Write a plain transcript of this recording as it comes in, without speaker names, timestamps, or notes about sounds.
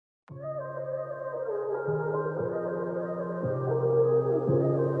Hey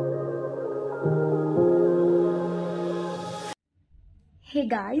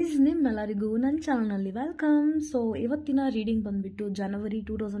guys, ನಿಮ್ಮೆಲ್ಲರಿಗೂ ನನ್ನ ಚಾನಲ್ನಲ್ಲಿ ವೆಲ್ಕಮ್. ಸೊ ಇವತ್ತಿನ ರೀಡಿಂಗ್ ಬಂದುಬಿಟ್ಟು ಜನವರಿ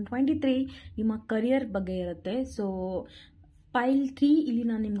 2023 ನಿಮ್ಮ ಕರಿಯರ್ ಬಗ್ಗೆ ಇರುತ್ತೆ. ಸೊ ಪೈಲ್ 3 ಇಲ್ಲಿ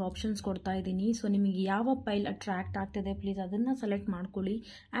ನಾನು ನಿಮ್ಗೆ ಆಪ್ಷನ್ಸ್ ಕೊಡ್ತಾ ಇದ್ದೀನಿ. ಸೊ ನಿಮಗೆ ಯಾವ ಪೈಲ್ ಅಟ್ರಾಕ್ಟ್ ಆಗ್ತಿದೆ ಪ್ಲೀಸ್ ಅದನ್ನು ಸೆಲೆಕ್ಟ್ ಮಾಡ್ಕೊಳ್ಳಿ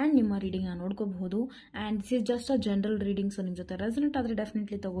ಆ್ಯಂಡ್ ನಿಮ್ಮ ರೀಡಿಂಗ್ನ ನೋಡ್ಕೋಬಹುದು. And this is just a general reading. So ನಿಮ್ಮ ಜೊತೆ ರೆಸನೆಂಟ್ ಆದರೆ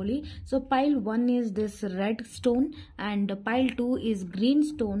ಡೆಫಿನೆಟ್ಲಿ ತಗೊಳ್ಳಿ. So ಪೈಲ್ 1 is this red stone and ಪೈಲ್ 2 is green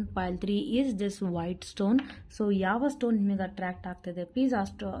stone, ಪೈಲ್ 3 is this white stone. So ಯಾವ ಸ್ಟೋನ್ ನಿಮಗೆ ಅಟ್ರಾಕ್ಟ್ ಆಗ್ತಿದೆ ಪ್ಲೀಸ್ ಆ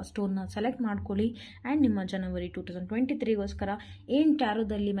ಸ್ಟೋನ್ನ ಸೆಲೆಕ್ಟ್ ಮಾಡ್ಕೊಳ್ಳಿ ಆ್ಯಂಡ್ ನಿಮ್ಮ ಜನವರಿ 2023ಗೋಸ್ಕರ ಏನು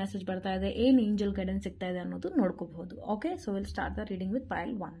ಟ್ಯಾರೋದಲ್ಲಿ ಮೆಸೇಜ್ ಬರ್ತಾ ಇದೆ, ಏನು ಏಂಜಲ್ ಗೈಡೆನ್ಸ್ ಸಿಗ್ತಾ ಇದೆ ಅನ್ನೋದು ನೋಡ್ಕೋಬಹುದು. Okay, so will start the reading with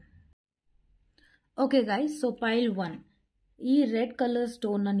ಪೈಲ್ 1. Okay guys, so ಪೈಲ್ 1 ಈ ರೆಡ್ ಕಲರ್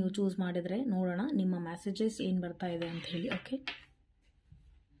ಸ್ಟೋನ್ನ ನೀವು ಚೂಸ್ ಮಾಡಿದ್ರೆ ನೋಡೋಣ ನಿಮ್ಮ ಮೆಸೇಜಸ್ ಏನು ಬರ್ತಾ ಇದೆ ಅಂತ ಹೇಳಿ. ಓಕೆ,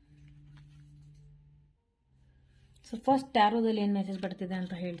 ಸೊ ಫಸ್ಟ್ ಟ್ಯಾರೋದಲ್ಲಿ ಏನು ಮೆಸೇಜ್ ಬರ್ತಿದೆ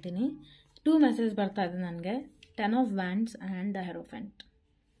ಅಂತ ಹೇಳ್ತೀನಿ. 2 ಮೆಸೇಜ್ ಬರ್ತಾ ಇದೆ ನನಗೆ, 10 of wands and the hierophant.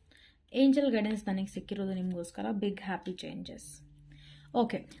 Angel guidance ನನಗೆ ಸಿಕ್ಕಿರೋದು ನಿಮಗೋಸ್ಕರ big happy changes.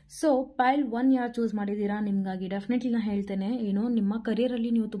 Okay, so ಪೈಲ್ 1 ಯಾರು ಚೂಸ್ ಮಾಡಿದ್ದೀರಾ ನಿಮಗಾಗಿ ಡೆಫಿನೆಟ್ಲಿ ನಾನು ಹೇಳ್ತೇನೆ, ನಿಮ್ಮ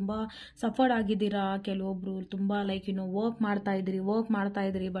ಕರಿಯರಲ್ಲಿ ನೀವು ತುಂಬ ಸಫರ್ಡ್ ಆಗಿದ್ದೀರಾ. ಕೆಲವೊಬ್ರು ತುಂಬ ವರ್ಕ್ ಮಾಡ್ತಾ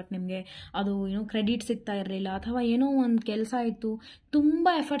ಇದ್ರಿ ಬಟ್ ನಿಮಗೆ ಅದು ಕ್ರೆಡಿಟ್ ಸಿಗ್ತಾ ಇರಲಿಲ್ಲ, ಅಥವಾ ಏನೋ ಒಂದು ಕೆಲಸ ಇತ್ತು, ತುಂಬ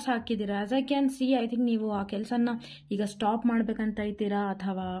ಎಫರ್ಟ್ಸ್ ಹಾಕಿದ್ದೀರಾ. As I can see, I think ನೀವು ಆ ಕೆಲಸನ ಈಗ ಸ್ಟಾಪ್ ಮಾಡ್ಬೇಕಂತ ಇದ್ದೀರಾ,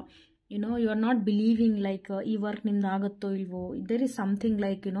 ಅಥವಾ ಯು ಆರ್ ನಾಟ್ ಬಿಲೀವಿಂಗ್ ಈ ವರ್ಕ್ ನಿಮ್ದು ಆಗುತ್ತೋ ಇಲ್ವೋ. ದೇರ್ ಇಸ್ ಸಮಥಿಂಗ್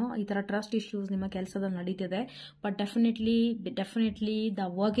ಈ ಥರ ಟ್ರಸ್ಟ್ ಇಶ್ಯೂಸ್ ನಿಮ್ಮ ಕೆಲಸದಲ್ಲಿ ನಡೀತಿದೆ. But definitely the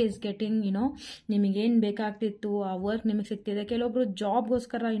work is getting ನಿಮಗೇನು ಬೇಕಾಗ್ತಿತ್ತು ಆ ವರ್ಕ್ ನಿಮಗೆ ಸಿಗ್ತಿದೆ. ಕೆಲವೊಬ್ರು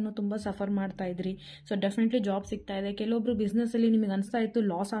ಜಾಬ್ಗೋಸ್ಕರ ಇನ್ನೂ ತುಂಬ ಸಫರ್ ಮಾಡ್ತಾ ಇದ್ರಿ, ಸೊ ಡೆಫಿನೆಟ್ಲಿ ಜಾಬ್ ಸಿಗ್ತಾ ಇದೆ. ಕೆಲವೊಬ್ರು ಬಿಸ್ನೆಸ್ಸಲ್ಲಿ ನಿಮಗೆ ಅನಿಸ್ತಾ ಇತ್ತು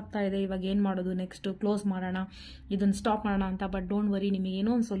ಲಾಸ್ ಆಗ್ತಾ ಇದೆ, ಇವಾಗ ಏನು ಮಾಡೋದು, ನೆಕ್ಸ್ಟ್ ಕ್ಲೋಸ್ ಮಾಡೋಣ, ಇದನ್ನು ಸ್ಟಾಪ್ ಮಾಡೋಣ ಅಂತ. ಬಟ್ ಡೋಂಟ್ ವರಿ, ನಿಮಗೆ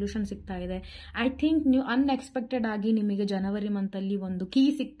ಏನೋ ಒಂದು ಸೊಲ್ಯೂಷನ್ ಸಿಗ್ತಾ ಇದೆ. ಐ ಥಿಂಕ್ ನೀವು ಅನ್ಎಕ್ಸ್ಪೆಕ್ಟೆಡ್ ಆಗಿ ನಿಮಗೆ ಜನವರಿ ಮಂತಲ್ಲಿ ಒಂದು ಕೀ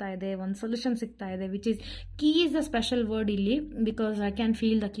ಸಿಗ್ತಾ ಇದೆ, ಒಂದು ಸೊಲ್ಯೂಷನ್ ಸಿಗ್ತಾ ಇದೆ, which is key is the special word ಇಲ್ಲಿ, because I can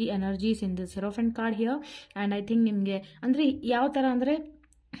feel the key energies in this hierophant card here. And I think ನಿಮಗೆ ಅಂದರೆ ಯಾವ ಥರ ಅಂದರೆ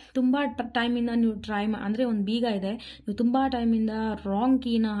ತುಂಬ ಟೈಮಿಂದ ನೀವು ಅಂದರೆ ಒಂದು ಬೀಗ ಇದೆ, ನೀವು ತುಂಬ ಟೈಮಿಂದ ರಾಂಗ್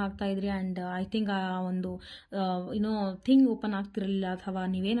ಕೀನ ಹಾಕ್ತಾ ಇದ್ರಿ. ಆ್ಯಂಡ್ ಐ ಥಿಂಕ್ ಆ ಒಂದು ಥಿಂಗ್ ಓಪನ್ ಆಗ್ತಿರಲಿಲ್ಲ, ಅಥವಾ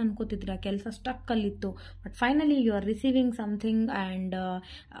ನೀವೇನು ಅನ್ಕೋತಿದ್ರಿ ಆ ಕೆಲಸ ಸ್ಟಕ್ಕಲ್ಲಿತ್ತು. But finally you are receiving something and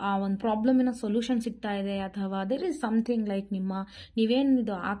ಆ ಒಂದು ಪ್ರಾಬ್ಲಮಿನ ಸೊಲ್ಯೂಷನ್ ಸಿಗ್ತಾ ಇದೆ, ಅಥವಾ ದೇರ್ ಇಸ್ ಸಮಥಿಂಗ್ ನೀವೇನು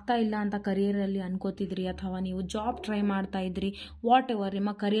ಇದು ಆಗ್ತಾ ಇಲ್ಲ ಅಂತ ಕರಿಯರಲ್ಲಿ ಅನ್ಕೋತಿದ್ರಿ, ಅಥವಾ ನೀವು ಜಾಬ್ ಟ್ರೈ ಮಾಡ್ತಾ ಇದ್ರಿ, ವಾಟ್ ಎವರ್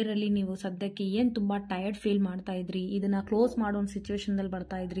ನಿಮ್ಮ ಕರಿಯರಲ್ಲಿ ನೀವು ಸದ್ಯಕ್ಕೆ ಏನು ತುಂಬ ಟಯರ್ಡ್ ಫೀಲ್ ಮಾಡ್ತಾ ಇದ್ರಿ, ಇದನ್ನ ಕ್ಲೋಸ್ ಮಾಡೋ ಒಂದು ಸಿಚುವೇಶನ್ದಲ್ಲಿ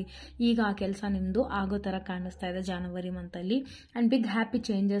ಬರ್ತಾ ಇದ್ರಿ, ಈಗ ಆ ಕೆಲಸ ನಿಮ್ದು ಆಗೋ ತರ ಕಾಣಿಸ್ತಾ ಇದೆ ಜನವರಿ ಮಂತಲ್ಲಿ. ಅಂಡ್ ಬಿಗ್ ಹ್ಯಾಪಿ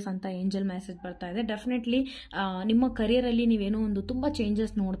ಚೇಂಜಸ್ ಅಂತ ಏಂಜಲ್ ಮೆಸೇಜ್ ಬರ್ತಾ ಇದೆ. ಡೆಫಿನೆಟ್ಲಿ ನಿಮ್ಮ ಕರಿಯರ್ ಅಲ್ಲಿ ನೀವೇನೋ ಒಂದು ತುಂಬಾ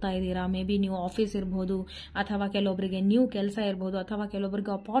ಚೇಂಜಸ್ ನೋಡ್ತಾ ಇದ್ದೀರಾ. ಮೇ ಬಿ ನೀವು ಆಫೀಸ್ ಇರಬಹುದು, ಅಥವಾ ಕೆಲವೊಬ್ಬರಿಗೆ ನ್ಯೂ ಕೆಲಸ ಇರಬಹುದು, ಅಥವಾ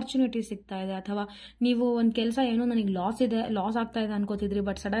ಕೆಲವೊಬ್ಬರಿಗೆ ಅಪಾರ್ಚುನಿಟಿ ಸಿಗ್ತಾ ಇದೆ, ಅಥವಾ ನೀವು ಒಂದು ಕೆಲಸ ಏನೋ ನನಗೆ ಲಾಸ್ ಆಗ್ತಾ ಇದೆ ಅನ್ಕೋತಿದ್ರಿ,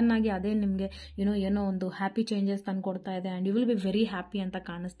 ಬಟ್ ಸಡನ್ ಆಗಿ ಅದೇ ನಿಮಗೆ ಏನೋ ಒಂದು ಹ್ಯಾಪಿ ಚೇಂಜಸ್ ತಂದ್ಕೊಡ್ತಾ ಇದೆ and you will be very happy ಅಂತ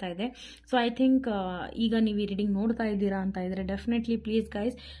ಕಾಣಿಸ್ತಾ ಇದೆ. ಸೊ ಐ ಥಿಂಕ್ ಈಗ ನೀವು ಈ ರೀಡಿಂಗ್ ನೋಡ್ತಾ ಇದ್ದೀರಾ ಅಂತ ಇದ್ರೆ ಡೆಫಿನೆಟ್ಲಿ ಪ್ಲೀಸ್ ಗೈಸ್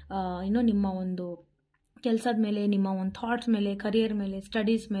ನಿಮ್ಮ ಒಂದು ಕೆಲಸದ ಮೇಲೆ, ನಿಮ್ಮ ಒಂದು ಥಾಟ್ಸ್ ಮೇಲೆ, ಕರಿಯರ್ ಮೇಲೆ,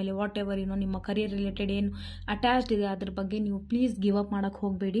 ಸ್ಟಡೀಸ್ ಮೇಲೆ, ವಾಟ್ ಎವರ್ ನಿಮ್ಮ ಕರಿಯರ್ ರಿಲೇಟೆಡ್ ಏನು ಅಟ್ಯಾಚ್ಡ್ ಇದೆ ಅದ್ರ ಬಗ್ಗೆ ನೀವು ಪ್ಲೀಸ್ ಗಿವ್ ಅಪ್ ಮಾಡೋಕ್ಕೆ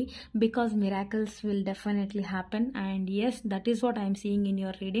ಹೋಗಬೇಡಿ, because miracles will definitely happen. And S, that is what I am seeing in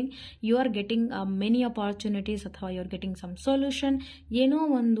your reading. You are getting many opportunities, ಅಥವಾ you are getting some solution, ಏನೋ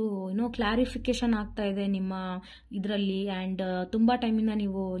ಒಂದು ಕ್ಲಾರಿಫಿಕೇಶನ್ ಆಗ್ತಾ ಇದೆ ನಿಮ್ಮ ಇದರಲ್ಲಿ. ಆ್ಯಂಡ್ ತುಂಬ ಟೈಮಿಂದ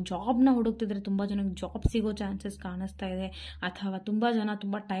ನೀವು ಜಾಬ್ನ ಹುಡುಕ್ತಿದ್ರೆ ತುಂಬ ಜನಕ್ಕೆ ಜಾಬ್ ಸಿಗೋ ಚಾನ್ಸಸ್ ಕಾಣಿಸ್ತಾ ಇದೆ, ಅಥವಾ ತುಂಬ ಜನ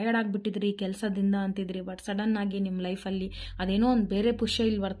ತುಂಬ ಟಯರ್ಡ್ ಆಗಿಬಿಟ್ಟಿದ್ರಿ ಕೆಲಸದಿಂದ ಅಂತಿದ್ರಿ, ಬಟ್ ಸಡನ್ ಆಗಿ ನಿಮ್ಮ ಲೈಫಲ್ಲಿ ಅದೇನೋ ಒಂದು ಬೇರೆ ಪುಷ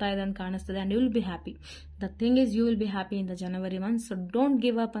ಇಲ್ಲಿ ಬರ್ತಾ ಇದೆ ಅಂತ ಕಾಣಿಸ್ತದೆ. And you will be happy. The thing is you will be happy in the January month. So don't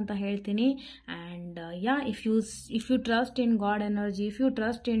give up ಅಂತ ಹೇಳ್ತೀನಿ. And if you trust in god energy, if you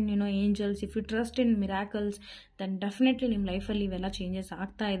trust in angels, if you trust in miracles, then definitely ನಿಮ್ಮ ಲೈಫಲ್ಲಿ ಇವೆಲ್ಲ changes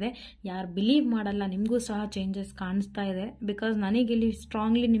ಆಗ್ತಾ ಇದೆ. ಯಾರು believe ಮಾಡಲ್ಲ ನಿಮಗೂ ಸಹ ಚೇಂಜಸ್ ಕಾಣಿಸ್ತಾ ಇದೆ, ಬಿಕಾಸ್ ನನಗಿಲ್ಲಿ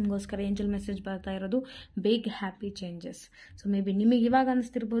ಸ್ಟ್ರಾಂಗ್ಲಿ ನಿಮಗೋಸ್ಕರ ಏಂಜಲ್ ಮೆಸೇಜ್ ಬರ್ತಾ ಇರೋದು big happy changes. So may be ನಿಮಗೆ ಇವಾಗ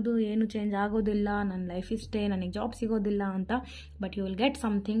ಅನಿಸ್ತಿರ್ಬೋದು ಏನು ಚೇಂಜ್ ಆಗೋದಿಲ್ಲ, ನನ್ನ ಲೈಫ್ ಇಷ್ಟೇ, ನನಗೆ ಜಾಬ್ ಸಿಗೋದಿಲ್ಲ ಅಂತ, but you will get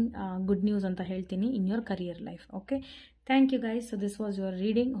something good news ಅಂತ ಹೇಳ್ತೀನಿ in your career life. Okay, thank you guys. So this was your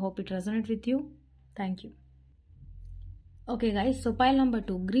reading. Hope it resonated with you. Thank you. Okay guys, so ಪೈಲ್ number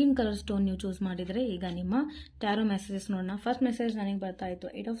 2 green colour stone ನೀವು choose ಮಾಡಿದರೆ ಈಗ ನಿಮ್ಮ taro messages ನೋಡೋಣ. First message ನನಗೆ ಬರ್ತಾ ಇತ್ತು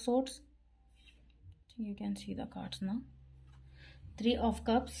 8 of swords. You can see the cards ನಾ. 3 of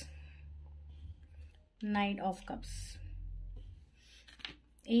cups, knight of cups.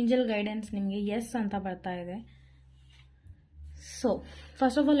 Angel guidance ನಿಮಗೆ ಎಸ್ ಅಂತ ಬರ್ತಾ ಇದೆ. So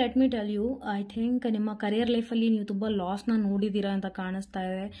first of all let me tell you, I think ನಿಮ್ಮ ಕರಿಯರ್ ಲೈಫಲ್ಲಿ ನೀವು ತುಂಬ ಲಾಸ್ನ ನೋಡಿದ್ದೀರಾ ಅಂತ ಕಾಣಿಸ್ತಾ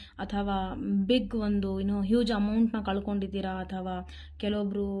ಇದೆ, ಅಥವಾ ಬಿಗ್ ಒಂದು ಹ್ಯೂಜ್ ಅಮೌಂಟ್ನ ಕಳ್ಕೊಂಡಿದ್ದೀರಾ, ಅಥವಾ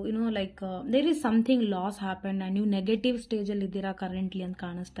ಕೆಲವೊಬ್ರು like there is something loss happen and ನೀವು ನೆಗೆಟಿವ್ ಸ್ಟೇಜಲ್ಲಿ ಇದ್ದೀರಾ ಕರೆಂಟ್ಲಿ ಅಂತ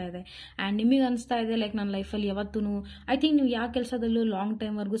ಕಾಣಿಸ್ತಾ ಇದೆ. ಆ್ಯಂಡ್ ನಿಮಗೆ ಅನಿಸ್ತಾ ಇದೆ ಲೈಕ್ ನನ್ನ ಲೈಫಲ್ಲಿ ಯಾವತ್ತೂ ಐ ಥಿಂಕ್ ನೀವು ಯಾವ ಕೆಲಸದಲ್ಲೂ ಲಾಂಗ್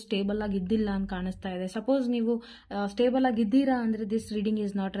ಟೈಮ್ವರೆಗೂ ಸ್ಟೇಬಲ್ ಆಗಿ ಇದ್ದಿಲ್ಲ ಅಂತ ಕಾಣಿಸ್ತಾ ಇದೆ. ಸಪೋಸ್ ನೀವು ಸ್ಟೇಬಲ್ ಆಗಿದ್ದೀರಾ ಅಂದರೆ this reading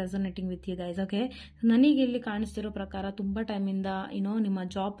is not ರೆಸನೇಟಿಂಗ್ with you guys. Okay, ನನಗೆ ಇಲ್ಲಿ ಕಾಣಿಸ್ತಿರೋ ಪ್ರಕಾರ ತುಂಬ ಟೈಮಿಂದ ನಿಮ್ಮ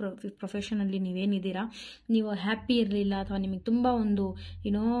ಜಾಬ್ ಪ್ರೊಫೆಷನಲ್ಲಿ ನೀವೇನಿದ್ದೀರಾ ನೀವು ಹ್ಯಾಪಿ ಇರಲಿಲ್ಲ, ಅಥವಾ ನಿಮಗೆ ತುಂಬ ಒಂದು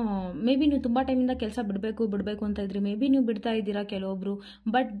ಮೇ ಬಿ ನೀವು ತುಂಬ ಟೈಮಿಂದ ಕೆಲಸ ಬಿಡಬೇಕು ಅಂತ ಇದ್ರಿ, ಮೇ ಬಿ ನೀವು ಬಿಡ್ತಾ ಇದ್ದೀರಾ ಕೆಲವೊಬ್ರು.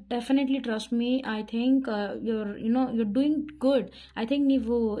 But definitely trust me, I think your doing good. I think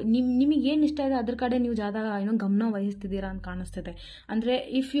ನೀವು ನಿಮಗೆ ಏನು ಇಷ್ಟ ಇದೆ ಅದ್ರ ಕಡೆ ನೀವು ಜಾಗ ಗಮನ ವಹಿಸ್ತಿದ್ದೀರಾ ಅಂತ ಕಾಣಿಸ್ತಿದೆ. ಅಂದರೆ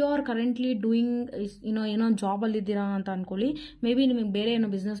if you are currently doing ಏನೋ ಜಾಬಲ್ಲಿದ್ದೀರಾ ಅಂತ ಅನ್ಕೊಳ್ಳಿ, ಮೇ ಬಿ ನಿಮಗೆ ಬೇರೆ ಏನೋ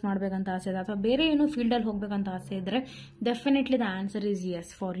ಬಿಸ್ನೆಸ್ ಮಾಡಬೇಕಂತ ಆಸೆ ಇದೆ, ಅಥವಾ ಬೇರೆ ಏನೋ ಫೀಲ್ಡಲ್ಲಿ ಹೋಗ್ಬೇಕಂತ ಆಸೆ ಇದ್ದರೆ definitely the answer is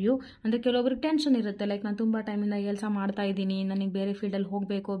Yes for you. ಅಂದರೆ ಕೆಲವೊಬ್ರಿಗೆ ಟೆನ್ಷನ್ ಇರುತ್ತೆ, ಲೈಕ್ ನಾನು ತುಂಬ ಟೈಮಿಂದ ಕೆಲಸ ಮಾಡ್ತಾ ಇದ್ದೀನಿ, ನನಗೆ ಬೇರೆ ಫೀಲ್ಡಲ್ಲಿ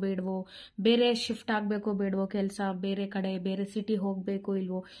ಹೋಗಬೇಕೋ ಬೇಡವೋ, ಬೇರೆ ಶಿಫ್ಟ್ ಆಗಬೇಕೋ ಬೇಡವೋ, ಕೆಲಸ ಬೇರೆ ಕಡೆ ಬೇರೆ ಸಿಟಿ ಹೋಗಬೇಕು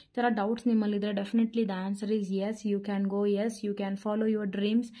ಇಲ್ವೋ, ಈ ಥರ doubts ನಿಮ್ಮಲ್ಲಿದ್ದರೆ definitely the answer is Yes, you can go, Yes you can follow your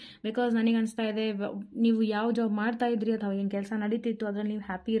dreams. Because ನನಗೆ ಅನಿಸ್ತಾ ಇದೆ ನೀವು ಯಾವ ಜಾಬ್ ಮಾಡ್ತಾ ಇದ್ರಿ ಅಥವಾ ಏನು ಕೆಲಸ ನಡೀತಿತ್ತು ಅದರಲ್ಲಿ ನೀವು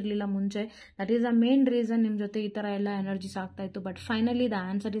ಹ್ಯಾಪಿ ಇರಲಿಲ್ಲ ಮುಂಚೆ, that is the main reason ನಿಮ್ಮ ಜೊತೆ ಈ ಥರ ಎಲ್ಲ ಎನರ್ಜೀಸ್ ಆಗ್ತಾ ಇತ್ತು. But finally the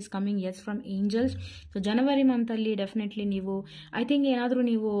answer is coming Yes from angels. So January ಮಂತಲ್ಲಿ definitely ನೀವು ಐ ಥಿಂಕ್ ಏನಾದರೂ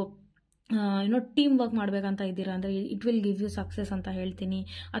ನೀವು ಟೀಮ್ ವರ್ಕ್ ಮಾಡಬೇಕಂತ ಇದ್ದೀರಾ ಅಂದರೆ it will give you success ಅಂತ ಹೇಳ್ತೀನಿ.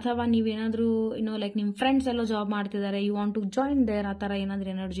 ಅಥವಾ ನೀವೇನಾದರೂ ಲೈಕ್ ನಿಮ್ಮ ಫ್ರೆಂಡ್ಸ್ ಎಲ್ಲೋ ಜಾಬ್ ಮಾಡ್ತಿದ್ದಾರೆ, you want to join there, ಆ ಥರ ಏನಾದರೂ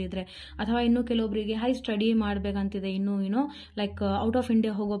ಎನರ್ಜಿ ಇದ್ದರೆ, ಅಥವಾ ಇನ್ನೂ ಕೆಲವೊಬ್ಬರಿಗೆ ಹೈ ಸ್ಟಡಿ ಮಾಡಬೇಕಂತಿದೆ, ಇನ್ನೂ ಲೈಕ್ ಔಟ್ ಆಫ್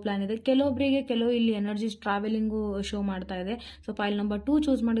ಇಂಡಿಯಾ ಹೋಗೋ ಪ್ಲಾನ್ ಇದೆ. ಕೆಲವೊಬ್ಬರಿಗೆ ಇಲ್ಲಿ ಎನರ್ಜೀಸ್ ಟ್ರಾವೆಲಿಂಗು ಶೋ ಮಾಡ್ತಾ ಇದೆ. ಸೊ ಪೈಲ್ ನಂಬರ್ 2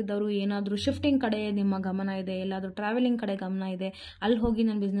 ಚೂಸ್ ಮಾಡಿದ್ದವರು ಏನಾದರೂ ಶಿಫ್ಟಿಂಗ್ ಕಡೆ ನಿಮ್ಮ ಗಮನ ಇದೆ, ಎಲ್ಲಾದರೂ ಟ್ರಾವೆಲಿಂಗ್ ಕಡೆ ಗಮನ ಇದೆ, ಅಲ್ಲಿ ಹೋಗಿ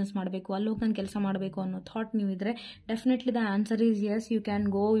ನಾನು ಬಿಸ್ನೆಸ್ ಮಾಡಬೇಕು, ಅಲ್ಲಿ ಹೋಗಿ ನಾನು ಕೆಲಸ ಮಾಡಬೇಕು ಅನ್ನೋ ಥಾಟ್ ನೀವು ಇದ್ರೆ definitely the answer is Yes, you can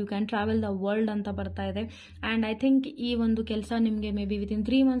go, you can travel the world ಅಂತ ಬರ್ತಾ ಇದೆ. ಆ್ಯಂಡ್ ಐ ಥಿಂಕ್ ಈ ಒಂದು ಕೆಲಸ ನಿಮಗೆ ಮೇ ಬಿ ವಿತಿನ್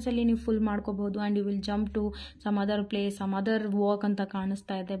 3 ಮಂತ್ಸಲ್ಲಿ ನೀವು ಫುಲ್ ಮಾಡ್ಕೋಬಹುದು, and you will jump to some other place, some other work ಅಂತ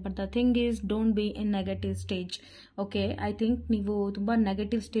ಕಾಣಿಸ್ತಾ ಇದೆ. But the thing is don't be in negative stage. Okay, I think ನೀವು ತುಂಬ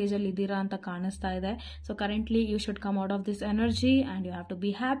ನೆಗೆಟಿವ್ ಸ್ಟೇಜಲ್ಲಿ ಇದ್ದೀರಾ ಅಂತ ಕಾಣಿಸ್ತಾ ಇದೆ. So currently you should come out of this energy and you have to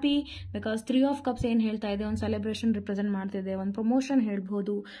be happy. Because 3 of cups ಏನು ಹೇಳ್ತಾ ಇದೆ, ಒಂದು ಸೆಲೆಬ್ರೇಷನ್ ರಿಪ್ರೆಸೆಂಟ್ ಮಾಡ್ತಿದೆ, ಒಂದು ಪ್ರಮೋಷನ್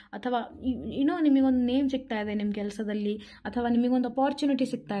ಹೇಳ್ಬೋದು, ಅಥವಾ ನಿಮಗೊಂದು ನೇಮ್ ಸಿಗ್ತಾ ಇದೆ ನಿಮ್ಮ ಕೆಲಸದಲ್ಲಿ, ಅಥವಾ ನಿಮಗೊಂದು ಅಪಾರ್ಚುನಿಟಿ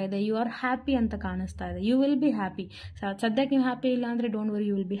ಸಿಗ್ತಾ ಇದೆ, ಯು ಆರ್ ಹ್ಯಾಪಿ ಅಂತ ಕಾಣಿಸ್ತಾ ಇದೆ. You will be happy. ಸದ್ಯಕ್ಕೆ ನೀವು ಹ್ಯಾಪಿ ಇಲ್ಲ ಅಂದರೆ don't worry,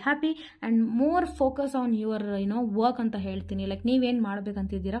 you will be happy. And more focus on your work ಅಂತ ಹೇಳ್ತೀನಿ. ಲೈಕ್ ನೀವೇನು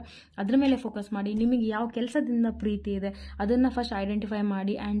ಮಾಡಬೇಕಂತಿದ್ದೀರಾ ಅದ್ರ ಮೇಲೆ ಫೋಕಸ್ ಮಾಡಿ. ನಿಮಗೆ ಯಾವ ಕೆಲಸದಿಂದ ಪ್ರೀತಿ ಇದೆ ಅದನ್ನು ಫಸ್ಟ್ ಐಡೆಂಟಿಫೈ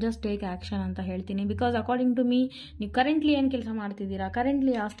ಮಾಡಿ ಆ್ಯಂಡ್ ಜಸ್ಟ್ ಟೇಕ್ ಆ್ಯಕ್ಷನ್ ಅಂತ ಹೇಳ್ತೀನಿ. ಬಿಕಾಸ್ ಅಕಾರ್ಡಿಂಗ್ ಟು ಮೀ ನೀವು ಕರೆಂಟ್ಲಿ ಏನು ಕೆಲಸ ಮಾಡ್ತಿದ್ದೀರಾ,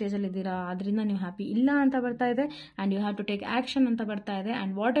 ಕರೆಂಟ್ಲಿ ಯಾವ ಸ್ಟೇಜಲ್ಲಿ ಇದ್ದೀರಾ, ಅದರಿಂದ ನೀವು ಹ್ಯಾಪಿ ಇಲ್ಲ ಅಂತ ಬರ್ತಾ ಇದೆ. And you have to take action ಅಂತ ಬರ್ತಾ ಇದೆ.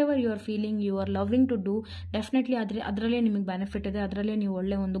 And what ever you are feeling, you are loving to do, definitely ಅದರಲ್ಲೇ ನಿಮಗೆ ಬೆನಿಫಿಟ್ ಇದೆ, ಅದರಲ್ಲೇ ನೀವು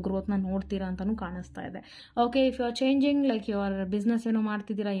ಒಳ್ಳೆ ಒಂದು ಗ್ರೋತ್ನ ನೋಡ್ತೀರಾ ಅಂತಲೂ ಕಾಣಿಸ್ತಾ ಇದೆ. Okay, if you are changing, like you are business ಏನೋ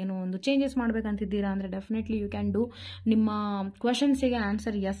ಮಾಡ್ತಿದ್ದೀರಾ, ಏನೋ ಒಂದು ಚೇಂಜಸ್ ಮಾಡ್ಬೇಕಂತಿದ್ದೀರಾ ಅಂದರೆ ಡೆಫಿನೆಟ್ಲಿ ಯು ಕ್ಯಾನ್ ಡೂ. ನಿಮ್ಮ ಕ್ವಶನ್ಸಿಗೆ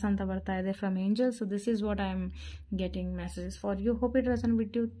ಆನ್ಸರ್ ಎಸ್ ಅಂತ ಬರ್ತಾ ಇದೆ from angels. So this is what I am getting messages for you. Hope it ರೆಸನ್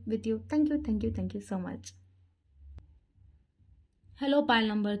with you. Thank you so much. Hello ಪೈಲ್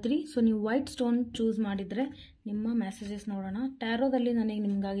number 3. So ನೀವು ವೈಟ್ ಸ್ಟೋನ್ ಚೂಸ್ ಮಾಡಿದರೆ ನಿಮ್ಮ messages ನೋಡೋಣ. ಟ್ಯಾರೋದಲ್ಲಿ ನನಗೆ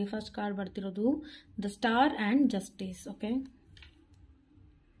ನಿಮಗಾಗಿ first card ಬರ್ತಿರೋದು the star and justice. Okay,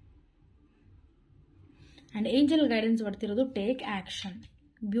 and angel guidance ಬರ್ತಿರೋದು take action.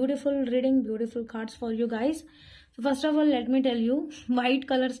 Beautiful reading, beautiful cards for you guys. So first of all let me tell you, white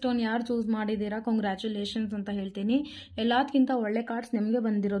colour stone ಯಾರು choose ಮಾಡಿದ್ದೀರಾ congratulations ಅಂತ ಹೇಳ್ತೀನಿ. ಎಲ್ಲದಕ್ಕಿಂತ ಒಳ್ಳೆ cards ನಿಮಗೆ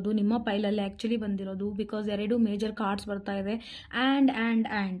ಬಂದಿರೋದು, ನಿಮ್ಮ ಪೈಲಲ್ಲಿ actually ಬಂದಿರೋದು. ಬಿಕಾಸ್ 2 ಮೇಜರ್ ಕಾರ್ಡ್ಸ್ ಬರ್ತಾ ಇದೆ.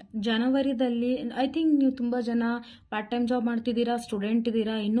 ಆ್ಯಂಡ್ ಜನವರಿದಲ್ಲಿ ಐ ಥಿಂಕ್ ನೀವು ತುಂಬ ಜನ ಪಾರ್ಟ್ ಟೈಮ್ ಜಾಬ್ ಮಾಡ್ತಿದ್ದೀರಾ, ಸ್ಟೂಡೆಂಟ್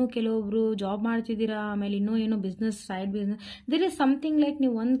ಇದ್ದೀರಾ, ಇನ್ನೂ ಕೆಲವೊಬ್ರು ಜಾಬ್ ಮಾಡ್ತಿದ್ದೀರಾ, ಆಮೇಲೆ ಇನ್ನೂ ಏನೋ business, side business, there is something like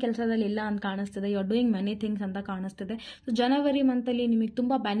ನೀವು ಒಂದು ಕೆಲಸದಲ್ಲಿ ಇಲ್ಲ ಅಂತ ಕಾಣಿಸ್ತಿದೆ, you are doing many things ಅಂತ ಕಾಣಿಸ್ತಿದೆ. ಸೊ ಜನವರಿ ಮಂತಲ್ಲಿ ನಿಮಗೆ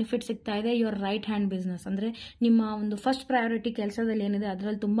ತುಂಬ ಬೆನಿಫಿಟ್ ಸಿಗ್ತಾ ಇದೆ. ಯುವರ್ ರೈಟ್ ಹ್ಯಾಂಡ್ ಬಿಸ್ನೆಸ್ ಅಂದರೆ ನಿಮ್ಮ ಒಂದು ಫಸ್ಟ್ ಪ್ರಯಾರಿಟಿ ಕೆಲಸದಲ್ಲಿ ಏನಿದೆ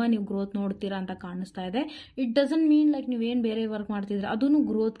ಅದರಲ್ಲಿ ತುಂಬ ನೀವು ಗ್ರೋತ್ ನೋಡ್ತೀರಾ ಅಂತ ಕಾಣಿಸ್ತಾ ಇದೆ. ಇಟ್ ಡಸಂಟ್ ಮೀನ್ ಲೈಕ್ ನೀವೇನು ಬೇರೆ ವರ್ಕ್ ಮಾಡ್ತಿದ್ರೆ ಅದೂ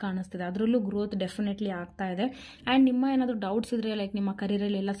ಗ್ರೋತ್ ಕಾಣಿಸ್ತಿದೆ, ಅದರಲ್ಲೂ ಗ್ರೋತ್ ಡೆಫಿನೆಟ್ಲಿ ಆಗ್ತಾ ಇದೆ. ಆ್ಯಂಡ್ ನಿಮ್ಮ ಏನಾದರೂ ಡೌಟ್ಸ್ ಇದ್ರೆ ಲೈಕ್ ನಿಮ್ಮ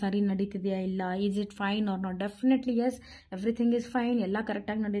ಕರಿಯರಲ್ಲಿ ಎಲ್ಲ ಸರಿ ನಡೀತಿದೆಯಾ ಇಲ್ಲ, is it fine R not, definitely yes, everything is fine, ಎಲ್ಲ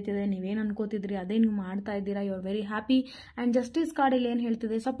ಕರೆಕ್ಟಾಗಿ ನಡೀತಿದೆ, ನೀವೇನು ಅನ್ಕೋತಿದ್ರಿ ಅದೇ ನೀವು ಮಾಡ್ತಾ ಇದ್ದೀರಾ, you are very happy. And justice ಕಾರ್ಡಲ್ಲಿ ಏನು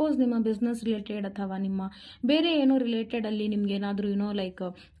ಹೇಳ್ತಿದೆ, ಸಪೋಸ್ ನಿಮ್ಮ ಬಿಸ್ನೆಸ್ ರಿಲೇಟೆಡ್ ಅಥವಾ ನಿಮ್ಮ ಬೇರೆ ಏನೋ ರಿಲೇಟೆಡ್ ಅಲ್ಲಿ ನಿಮ್ಗೆ ಏನಾದರೂ ಲೈಕ್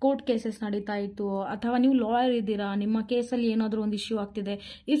ಕೋರ್ಟ್ ಕೇಸಸ್ ನಡೀತಾ ಇತ್ತು, ಅಥವಾ ನೀವು ಲಾಯರ್ ಇದ್ದೀರಾ, ನಿಮ್ಮ ಕೇಸಲ್ಲಿ ಏನಾದರೂ ಒಂದು ಇಶ್ಯೂ ಆಗ್ತಿದೆ,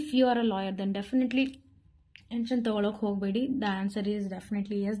 if you are a lawyer then definitely tension ತೊಗೊಳಕ್ಕೆ ಹೋಗಬೇಡಿ. The answer is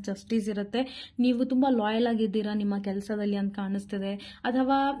definitely yes. Justice ಇರುತ್ತೆ. ನೀವು ತುಂಬ ಲಾಯಲ್ ಆಗಿದ್ದೀರಾ ನಿಮ್ಮ ಕೆಲಸದಲ್ಲಿ ಅಂತ ಕಾಣಿಸ್ತಿದೆ.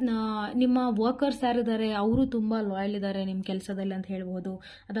 ಅಥವಾ ನಿಮ್ಮ ವರ್ಕರ್ಸ್ ಯಾರಿದ್ದಾರೆ ಅವರು ತುಂಬ ಲಾಯಲ್ ಇದ್ದಾರೆ ನಿಮ್ಮ ಕೆಲಸದಲ್ಲಿ ಅಂತ ಹೇಳ್ಬೋದು.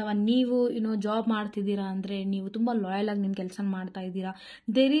 ಅಥವಾ ನೀವು ಜಾಬ್ ಮಾಡ್ತಿದ್ದೀರಾ ಅಂದರೆ ನೀವು ತುಂಬ ಲಾಯಲ್ ಆಗಿ ನಿಮ್ಮ ಕೆಲಸ ಮಾಡ್ತಾ ಇದ್ದೀರಾ.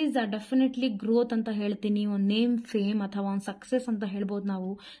 ದೇರ್ ಈಸ್ ಡೆಫಿನೆಟ್ಲಿ ಗ್ರೋತ್ ಅಂತ ಹೇಳ್ತೀನಿ. ಒಂದು ನೇಮ್, ಫೇಮ್ ಅಥವಾ ಒಂದು ಸಕ್ಸಸ್ ಅಂತ ಹೇಳ್ಬೋದು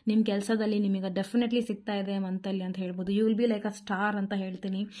ನಾವು. ನಿಮ್ಮ ಕೆಲಸದಲ್ಲಿ ನಿಮಗೆ ಡೆಫಿನೆಟ್ಲಿ ಸಿಗ್ತಾ ಇದೆ ಮಂತಲ್ಲಿ ಅಂತ ಹೇಳ್ಬೋದು. You will be like a star ಅಂತ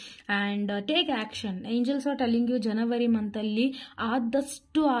ಹೇಳ್ತೀನಿ. And take action. Angels are telling you ಜನವರಿ ಮಂತಲ್ಲಿ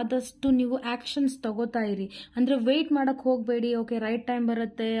ಆದಷ್ಟು ನೀವು ಆ್ಯಕ್ಷನ್ಸ್ ತಗೋತಾ ಇರಿ. ಅಂದರೆ ವೆಯ್ಟ್ ಮಾಡೋಕ್ಕೆ ಹೋಗಬೇಡಿ. ಓಕೆ ರೈಟ್ ಟೈಮ್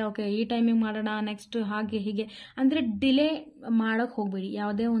ಬರುತ್ತೆ, ಓಕೆ ಈ ಟೈಮಿಗೆ ಮಾಡೋಣ, ನೆಕ್ಸ್ಟ್ ಹಾಗೆ ಹೀಗೆ ಅಂದರೆ ಡಿಲೇ ಮಾಡೋಕ್ಕೆ ಹೋಗಬೇಡಿ.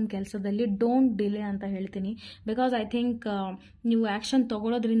 ಯಾವುದೇ ಒಂದು ಕೆಲಸದಲ್ಲಿ ಡೋಂಟ್ ಡಿಲೇ ಅಂತ ಹೇಳ್ತೀನಿ. ಬಿಕಾಸ್ ಐ ಥಿಂಕ್ ನೀವು ಆ್ಯಕ್ಷನ್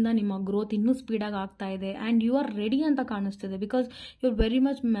ತಗೊಳ್ಳೋದ್ರಿಂದ ನಿಮ್ಮ ಗ್ರೋತ್ ಇನ್ನೂ ಸ್ಪೀಡಾಗಿ ಆಗ್ತಾ ಇದೆ. ಆ್ಯಂಡ್ ಯು ಆರ್ ರೆಡಿ ಅಂತ ಕಾಣಿಸ್ತಿದೆ. Because you are very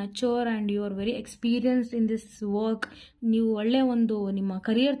much mature and you are very experienced in this work. ನೀವು ಒಳ್ಳೆ ಒಂದು ನಿಮ್ಮ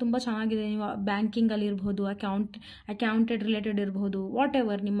ಕರಿಯರ್ ತುಂಬ ಚೆನ್ನಾಗಿದೆ. ನೀವು ಬ್ಯಾಂಕಿಂಗಲ್ಲಿ ಇರ್ಬೋದು, ಅಕೌಂಟೆಡ್ ರಿಲೇಟೆಡ್ ಇರ್ಬೋದು, ವಾಟ್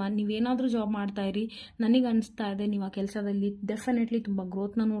ಎವರ್ ನೀವೇನಾದರೂ ಜಾಬ್ ಮಾಡ್ತಾ ಇರಿ. ನನಗೆ ಅನಿಸ್ತಾ ಇದೆ ನೀವು ಆ ಕೆಲಸದಲ್ಲಿ ಡೆಫಿನೆಟ್ಲಿ ತುಂಬ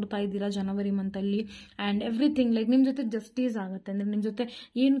ಗ್ರೋತ್ನ ನೋಡ್ತಾ ಇದ್ದೀರಾ ಜನವರಿ ಮಂತಲ್ಲಿ. ಆ್ಯಂಡ್ ಎವ್ರಿಥಿಂಗ್ ಲೈಕ್ ನಿಮ್ಮ ಜೊತೆ ಜಸ್ಟಿಸ್ ಆಗುತ್ತೆ. ಅಂದರೆ ನಿಮ್ಮ ಜೊತೆ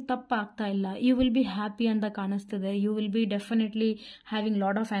ಏನು ತಪ್ಪಾಗ್ತಾ ಇಲ್ಲ. ಯು ವಿಲ್ ಬಿ ಹ್ಯಾಪಿ ಅಂತ ಕಾಣಿಸ್ತಿದೆ. You will be definitely having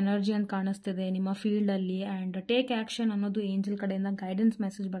lot of energy ಅಂತ ಕಾಣಿಸ್ತಿದೆ ನಿಮ್ಮ ಫೀಲ್ಡಲ್ಲಿ. ಆ್ಯಂಡ್ ಟೇಕ್ ಆ್ಯಕ್ಷನ್ ಅನ್ನೋದು ಏಂಜಲ್ ಕಡೆಯಿಂದ ಗೈಡೆನ್ಸ್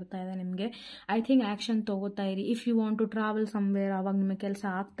ಮೆಸೇಜ್ ಬರ್ತಾ ಇದೆ ನಿಮಗೆ. ಐ ಥಿಂಕ್ ಆ್ಯಕ್ಷನ್ ತಗೋತಾ ಇರಿ. If you want to travel somewhere, ಆವಾಗ ನಿಮಗೆ ಕೆಲಸ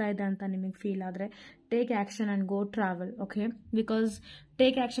ಆಗ್ತಾ ಇದೆ ಅಂತ ನಿಮಗೆ ಫೀಲ್ ಆದರೆ take action and go travel. Okay, because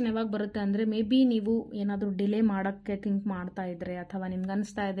take action ಯಾವಾಗ ಬರುತ್ತೆ ಅಂದರೆ ಮೇ ಬಿ ನೀವು ಏನಾದರೂ ಡಿಲೇ ಮಾಡೋಕ್ಕೆ ಥಿಂಕ್ ಮಾಡ್ತಾ ಇದ್ರೆ, ಅಥವಾ ನಿಮ್ಗೆ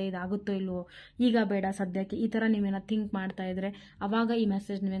ಅನಿಸ್ತಾ ಇದೆ ಇದಾಗುತ್ತೋ ಇಲ್ವೋ, ಈಗ ಬೇಡ ಸದ್ಯಕ್ಕೆ, ಈ ಥರ ನೀವೇನೋ ಥಿಂಕ್ ಮಾಡ್ತಾ ಇದ್ರೆ ಅವಾಗ ಈ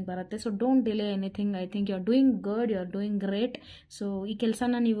ಮೆಸೇಜ್ ನಿಮಗೆ ಬರುತ್ತೆ. So don't delay anything. I think you are doing good, you are doing great. So ಈ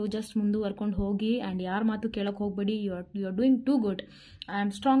ಕೆಲಸನ ನೀವು ಜಸ್ಟ್ ಮುಂದುವರ್ಕೊಂಡು ಹೋಗಿ. ಆ್ಯಂಡ್ ಯಾರ ಮಾತು ಕೇಳೋಕ್ಕೆ ಹೋಗಬೇಡಿ. You are doing too good. I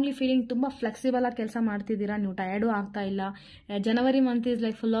am strongly feeling ತುಂಬ ಫ್ಲೆಕ್ಸಿಬಲ್ ಆಗಿ ಕೆಲಸ ಮಾಡ್ತಿದ್ದೀರಾ. ನೀವು ಟಯರ್ಡು ಆಗ್ತಾ ಇಲ್ಲ. ಜನವರಿ month is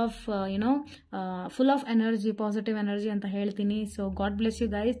like full of energy, positive energy ಅಂತ ಹೇಳ್ತೀನಿ. So god bless you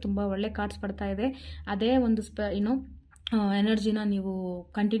guys. ತುಂಬ ಒಳ್ಳೆ ಕಾರ್ಡ್ಸ್ ಬರ್ತಾ ಇದೆ. ಅದೇ ಒಂದು ಎನರ್ಜಿನ ನೀವು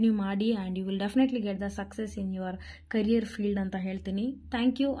ಕಂಟಿನ್ಯೂ ಮಾಡಿ. And you will definitely get the success in your career field ಅಂತ ಹೇಳ್ತೀನಿ.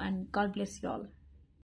 Thank you and god bless you all.